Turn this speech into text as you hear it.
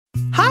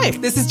Hi,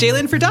 this is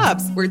Jalen for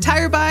Dobbs, where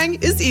tire buying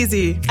is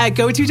easy. At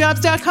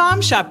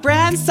GoToDobbs.com, shop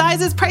brands,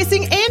 sizes,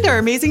 pricing, and our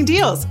amazing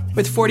deals.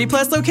 With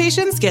 40-plus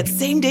locations, get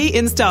same-day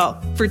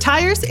install. For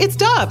tires, it's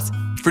Dobbs.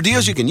 For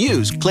deals you can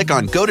use, click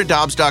on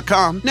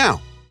GoToDobbs.com now.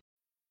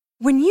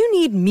 When you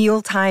need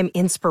mealtime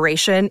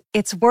inspiration,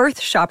 it's worth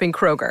shopping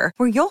Kroger,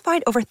 where you'll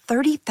find over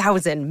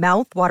 30,000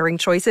 mouth-watering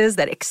choices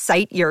that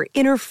excite your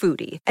inner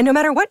foodie. And no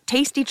matter what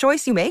tasty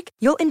choice you make,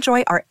 you'll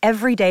enjoy our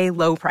everyday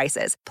low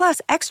prices, plus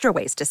extra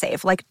ways to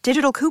save, like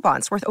digital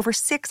coupons worth over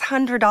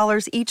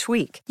 $600 each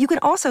week. You can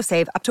also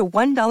save up to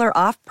 $1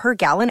 off per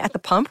gallon at the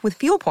pump with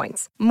fuel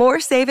points.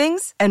 More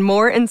savings and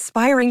more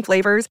inspiring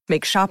flavors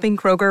make shopping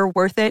Kroger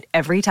worth it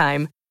every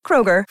time.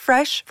 Kroger,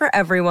 fresh for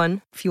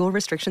everyone. Fuel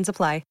restrictions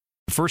apply.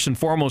 First and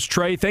foremost,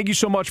 Tre, thank you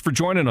so much for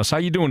joining us. How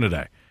you doing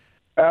today?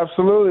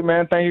 Absolutely,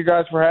 man. Thank you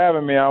guys for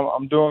having me.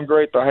 I'm doing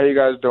great, though. How you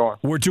guys doing?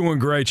 We're doing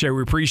great, Tre.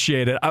 We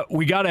appreciate it.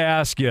 We got to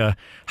ask you,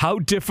 how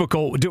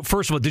difficult,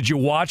 first of all, did you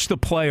watch the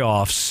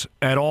playoffs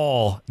at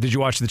all? Did you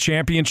watch the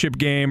championship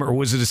game, or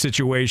was it a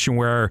situation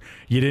where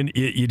you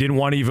didn't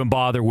want to even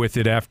bother with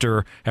it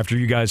after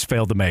you guys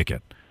failed to make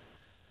it?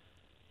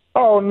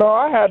 Oh, no,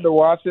 I had to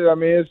watch it. I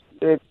mean,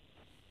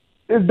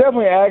 it's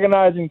definitely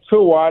agonizing to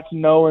watch,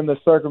 knowing the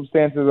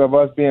circumstances of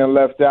us being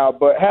left out,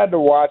 but had to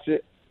watch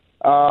it.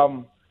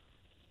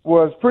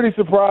 Was pretty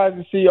surprised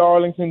to see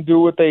Arlington do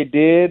what they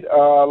did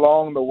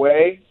along the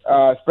way,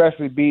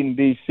 especially beating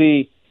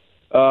D.C.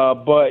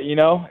 But,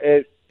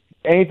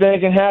 anything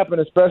can happen,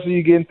 especially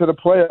you get into the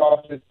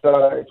playoffs.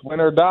 It's win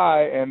or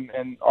die,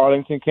 and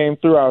Arlington came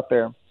through out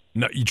there.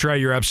 No, Tre,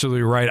 you're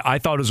absolutely right. I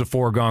thought it was a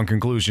foregone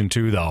conclusion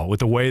too, though, with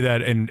the way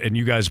that and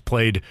you guys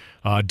played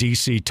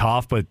DC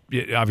tough, but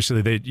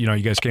obviously you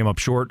guys came up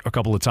short a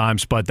couple of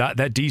times. But that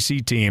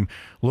DC team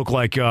looked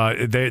like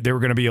they were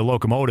going to be a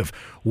locomotive.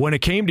 When it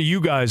came to you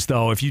guys,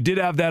 though, if you did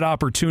have that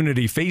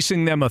opportunity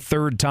facing them a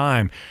third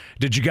time,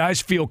 did you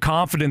guys feel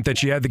confident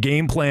that you had the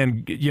game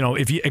plan?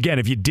 If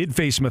you did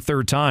face them a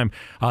third time,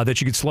 that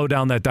you could slow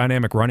down that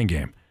dynamic running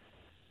game.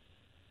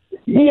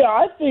 Yeah,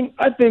 I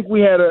think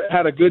we had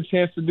a good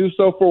chance to do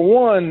so. For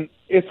one,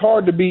 it's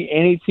hard to beat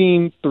any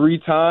team three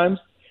times.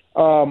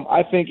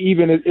 I think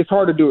even it's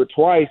hard to do it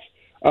twice.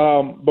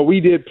 But we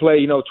did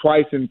play,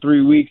 twice in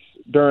 3 weeks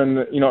during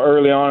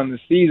early on in the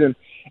season,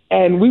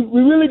 and we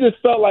really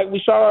just felt like we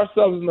shot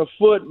ourselves in the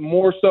foot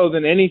more so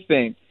than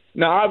anything.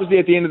 Now, obviously,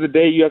 at the end of the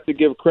day, you have to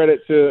give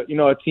credit to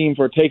a team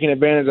for taking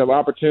advantage of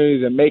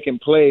opportunities and making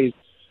plays.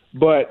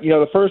 But,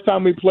 the first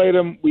time we played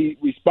them,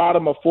 we spot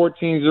them a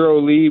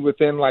 14-0 lead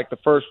within, the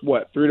first,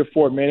 3 to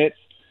 4 minutes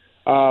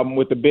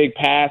with the big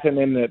pass and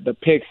then the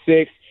pick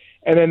six.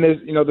 And then,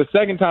 the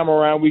second time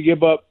around, we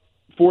give up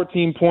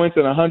 14 points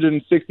and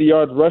 160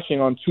 yards rushing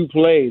on 2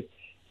 plays.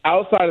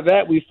 Outside of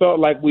that, we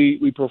felt like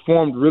we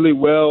performed really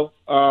well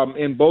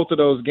in both of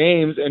those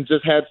games and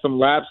just had some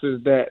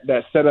lapses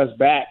that set us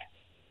back.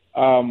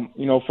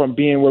 From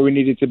being where we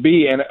needed to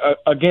be. And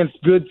against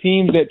good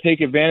teams that take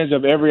advantage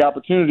of every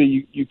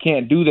opportunity, you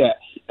can't do that.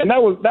 And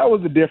that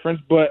was the difference.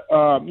 But,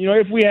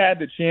 if we had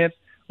the chance,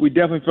 we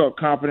definitely felt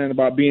confident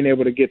about being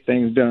able to get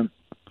things done.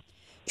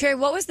 Tre,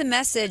 what was the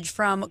message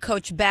from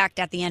Coach Beck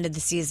at the end of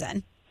the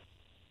season?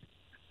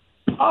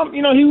 He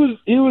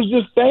was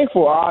just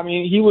thankful. I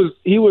mean, he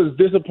was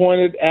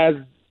disappointed, as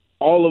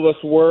all of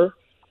us were. It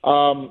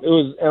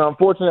was an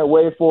unfortunate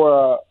way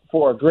for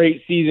a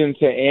great season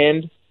to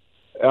end.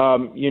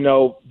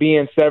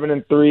 Being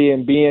 7-3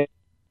 and being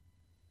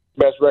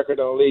best record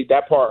in the league,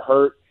 that part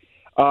hurt.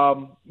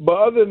 But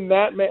other than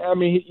that, man, I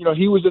mean,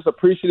 he was just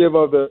appreciative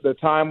of the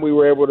time we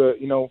were able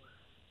to,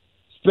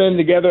 spend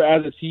together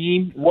as a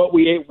team, what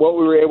we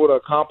were able to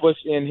accomplish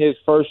in his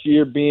first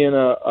year being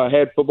a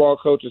head football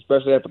coach,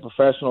 especially at the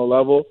professional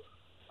level.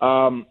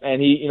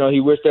 And he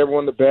wished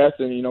everyone the best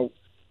and,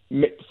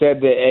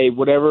 said that, hey,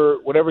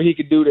 whatever he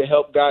could do to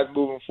help guys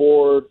moving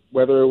forward,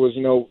 whether it was,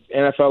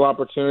 NFL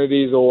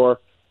opportunities or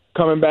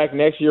coming back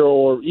next year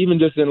or even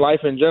just in life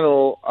in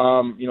general,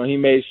 he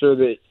made sure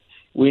that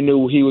we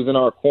knew he was in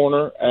our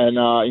corner, and,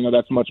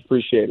 that's much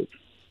appreciated.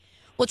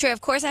 Well, Tre,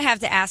 of course I have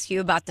to ask you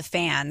about the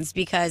fans,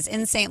 because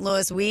in St.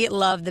 Louis, we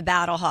love the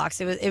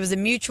Battlehawks. It was a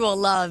mutual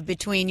love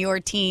between your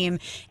team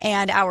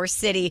and our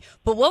city.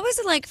 But what was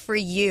it like for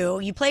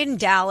you? You played in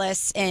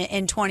Dallas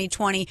in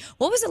 2020.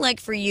 What was it like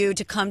for you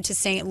to come to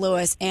St.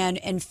 Louis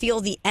and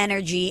feel the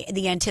energy,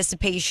 the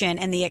anticipation,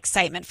 and the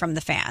excitement from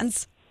the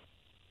fans?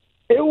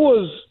 It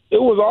was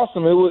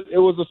awesome. It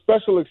was a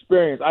special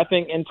experience. I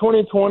think in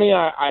 2020,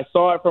 I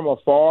saw it from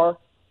afar.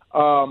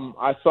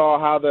 I saw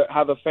how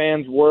the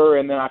fans were,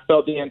 and then I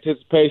felt the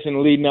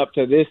anticipation leading up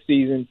to this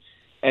season,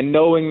 and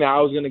knowing that I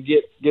was going to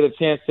get a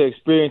chance to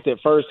experience it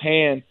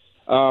firsthand.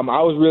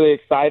 I was really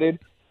excited,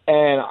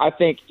 and I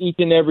think each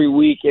and every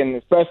week, and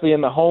especially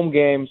in the home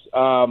games,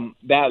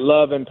 that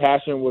love and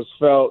passion was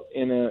felt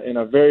in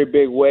a very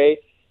big way,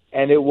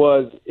 and it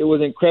was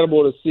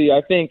incredible to see.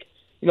 I think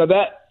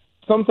that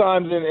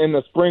sometimes in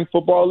the spring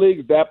football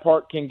league, that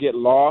part can get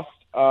lost,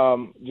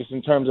 just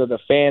in terms of the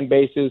fan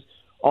bases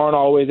aren't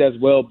always as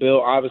well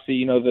built.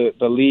 Obviously,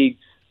 the league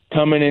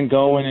coming and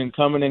going and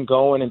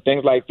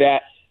things like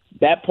that.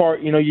 That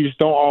part, you just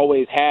don't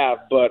always have.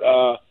 But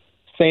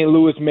St.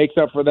 Louis makes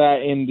up for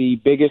that in the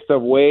biggest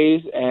of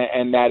ways,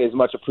 and that is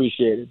much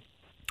appreciated.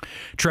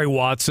 Tre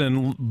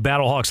Watson,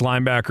 Battlehawks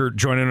linebacker,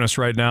 joining us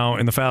right now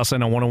in the Fast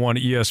Lane on 101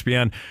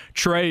 ESPN.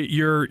 Tre,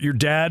 your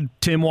dad,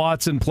 Tim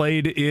Watson,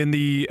 played in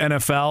the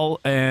NFL,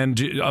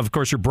 and, of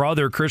course, your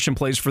brother, Christian,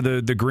 plays for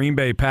the Green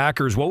Bay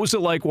Packers. What was it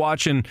like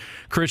watching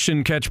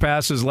Christian catch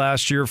passes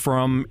last year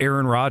from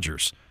Aaron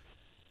Rodgers?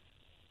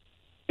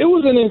 It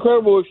was an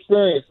incredible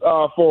experience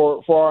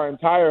for our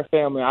entire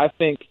family. I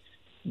think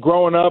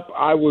growing up,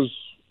 I was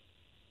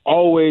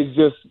always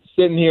just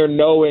sitting here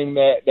knowing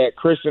that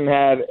Christian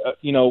had,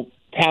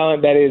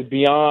 talent that is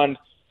beyond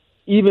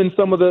even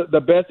some of the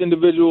best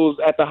individuals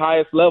at the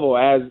highest level,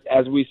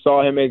 as we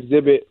saw him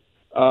exhibit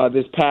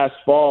this past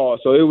fall.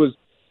 So it was,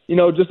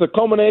 just a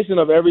culmination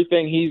of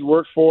everything he's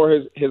worked for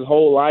his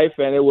whole life,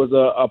 and it was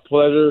a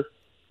pleasure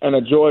and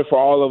a joy for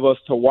all of us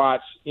to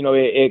watch,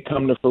 it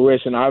come to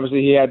fruition.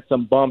 Obviously, he had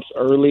some bumps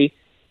early,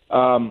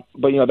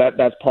 but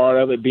that's part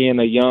of it, being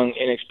a young,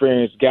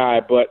 inexperienced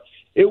guy. But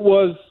it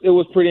was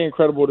pretty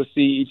incredible to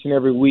see each and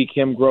every week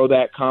him grow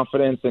that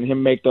confidence and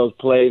him make those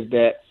plays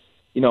that,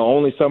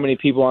 only so many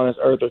people on this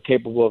earth are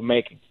capable of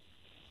making.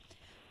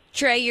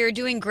 Tre, you're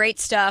doing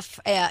great stuff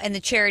in the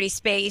charity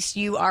space.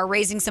 You are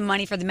raising some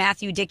money for the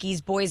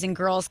Mathews-Dickey Boys and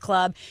Girls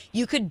Club.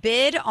 You could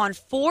bid on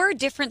 4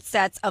 different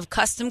sets of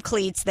custom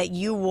cleats that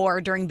you wore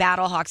during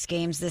Battlehawks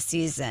games this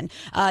season.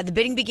 The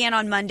bidding began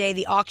on Monday.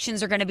 The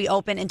auctions are going to be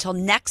open until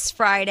next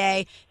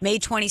Friday, May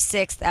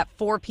 26th at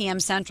 4 p.m.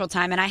 Central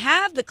Time. And I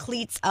have the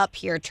cleats up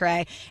here,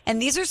 Tre,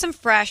 and these are some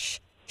fresh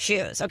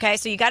shoes. Okay,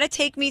 so you got to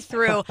take me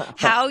through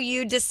how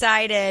you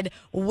decided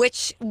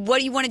what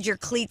you wanted your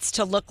cleats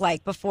to look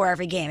like before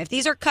every game. If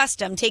these are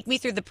custom, take me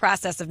through the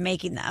process of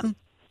making them.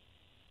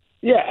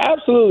 Yeah,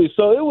 absolutely.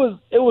 So it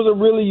was a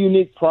really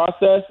unique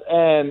process,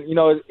 and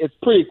it's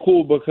pretty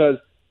cool because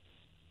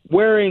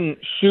wearing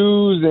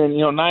shoes and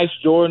nice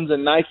Jordans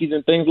and Nikes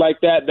and things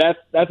like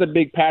that's a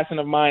big passion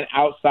of mine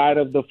outside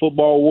of the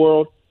football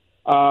world.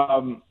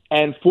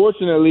 And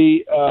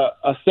fortunately,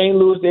 a St.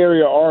 Louis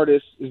area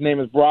artist, his name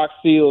is Brock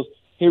Seals,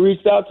 he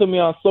reached out to me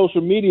on social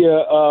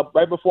media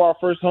right before our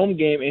first home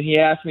game, and he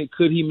asked me,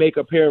 could he make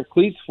a pair of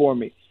cleats for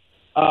me?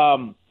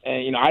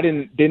 And I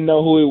didn't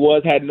know who he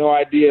was, had no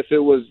idea if it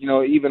was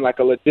even like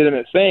a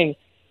legitimate thing.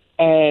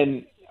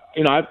 And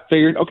I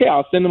figured, okay,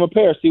 I'll send him a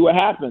pair, see what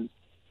happens.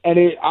 And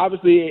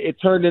it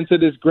turned into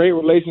this great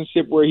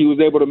relationship where he was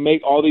able to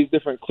make all these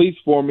different cleats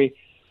for me.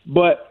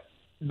 But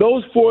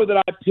those 4 that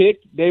I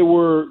picked, they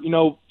were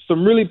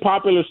some really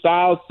popular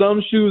styles,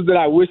 some shoes that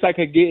I wish I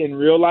could get in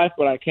real life,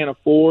 but I can't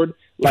afford,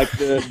 like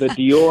the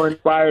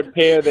Dior-inspired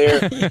pair.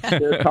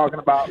 They're talking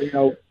about,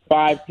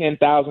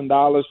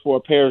 $5,000-$10,000 for a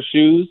pair of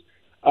shoes.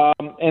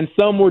 And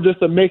some were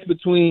just a mix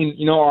between,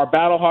 our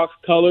Battlehawks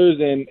colors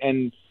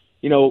and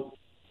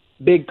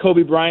big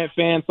Kobe Bryant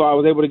fan, so I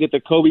was able to get the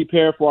Kobe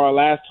pair for our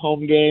last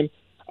home game.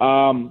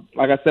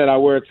 Like I said, I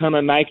wear a ton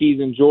of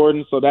Nikes and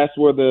Jordans, so that's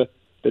where the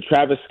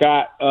Travis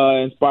Scott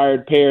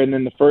inspired pair, and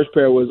then the first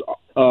pair was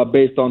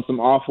based on some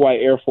off-white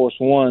Air Force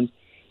Ones.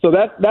 So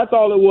that's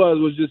all it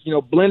was just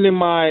blending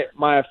my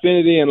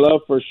affinity and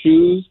love for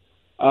shoes,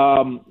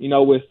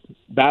 with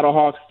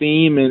Battlehawks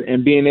theme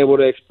and being able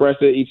to express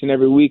it each and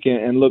every week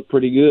and look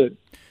pretty good.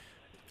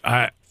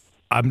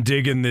 I'm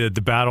digging the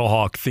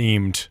Battlehawk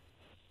themed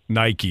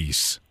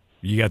Nikes.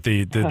 You got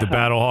the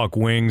Battlehawk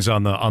wings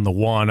on the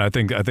one. I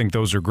think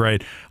those are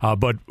great.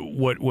 But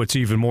what's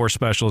even more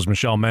special, as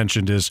Michelle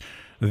mentioned, is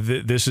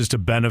this is to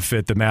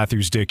benefit the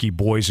Mathews-Dickey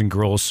Boys and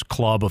Girls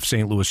Club of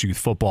St. Louis Youth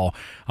Football.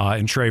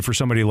 And Tre, for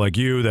somebody like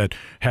you that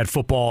had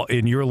football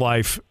in your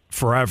life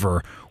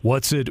forever,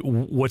 what's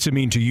it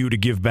mean to you to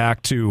give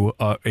back to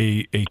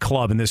a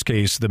club, in this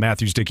case the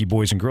Mathews-Dickey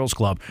Boys and Girls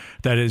Club,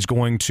 that is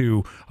going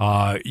to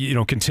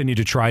continue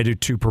to try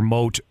to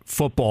promote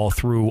football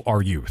through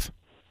our youth?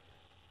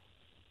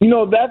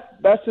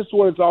 That's just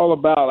what it's all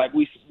about. Like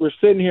we're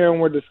sitting here and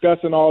we're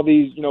discussing all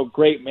these,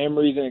 great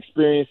memories and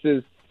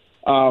experiences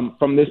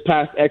from this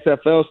past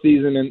XFL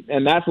season,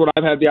 and that's what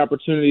I've had the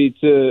opportunity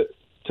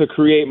to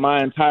create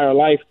my entire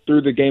life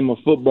through the game of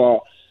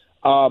football.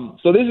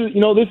 So this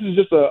is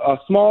just a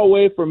small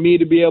way for me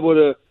to be able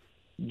to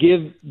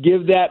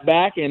give that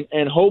back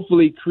and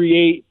hopefully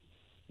create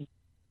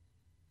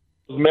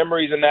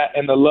memories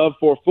and the love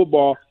for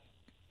football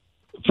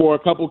for a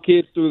couple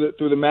kids through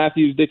the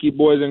Mathews-Dickey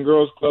Boys and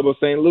Girls Club of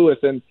St. Louis.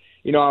 And,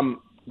 I'm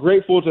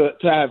grateful to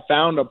have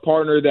found a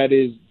partner that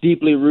is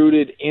deeply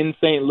rooted in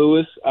St.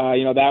 Louis.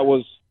 That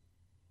was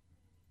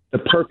the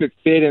perfect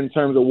fit in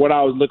terms of what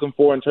I was looking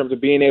for in terms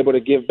of being able to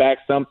give back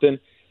something.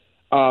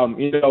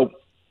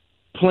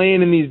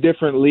 Playing in these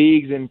different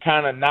leagues and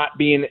kind of not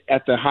being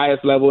at the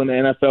highest level in the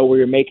NFL where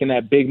you're making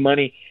that big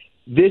money,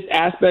 this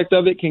aspect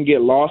of it can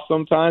get lost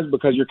sometimes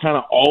because you're kind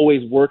of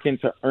always working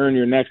to earn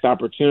your next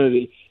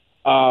opportunity.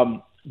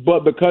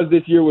 But because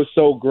this year was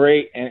so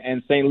great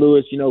and St.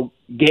 Louis,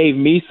 gave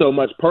me so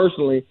much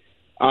personally,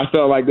 I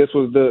felt like this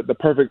was the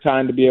perfect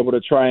time to be able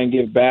to try and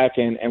give back,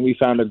 and we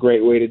found a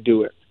great way to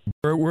do it.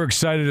 We're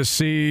excited to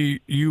see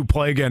you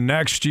play again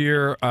next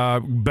year.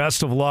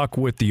 Best of luck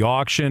with the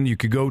auction. You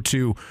could go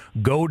to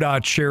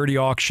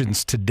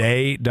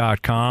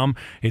go.charityauctionstoday.com.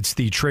 It's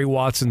the Tre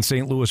Watson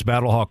St. Louis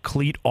Battlehawk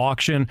cleat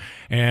auction,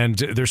 and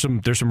there's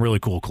some really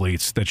cool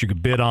cleats that you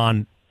could bid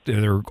on.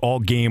 They're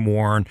all game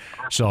worn.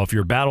 So if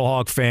you're a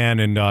Battlehawk fan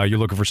and you're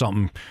looking for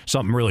something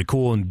really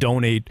cool and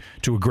donate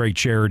to a great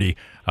charity,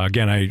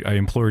 again, I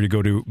implore you to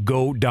go to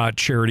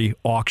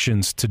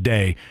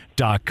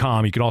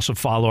go.charityauctionstoday.com. You can also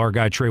follow our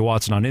guy Tre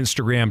Watson on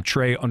Instagram,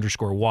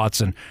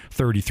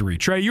 Tre_Watson33.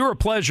 Tre, you're a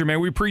pleasure, man.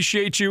 We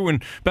appreciate you,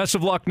 and best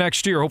of luck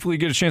next year. Hopefully you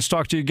get a chance to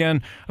talk to you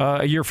again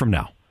a year from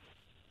now.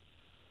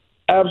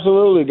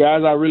 Absolutely,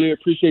 guys. I really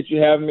appreciate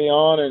you having me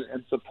on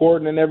and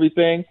supporting and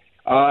everything.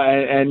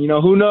 And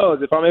who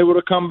knows? If I'm able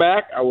to come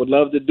back, I would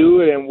love to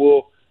do it, and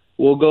we'll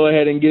go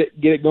ahead and get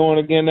it going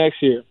again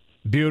next year.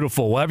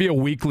 Beautiful. We'll have you a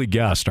weekly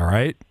guest. All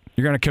right,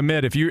 you're going to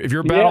commit if you're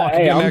Battlehawk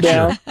again next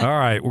year. All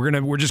right,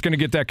 we're just going to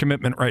get that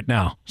commitment right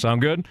now. Sound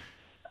good?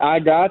 I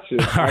got you.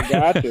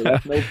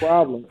 That's no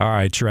problem. All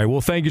right, Tre. Well,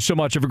 thank you so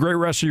much. Have a great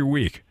rest of your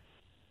week.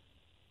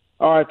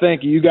 All right,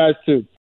 thank you. You guys too.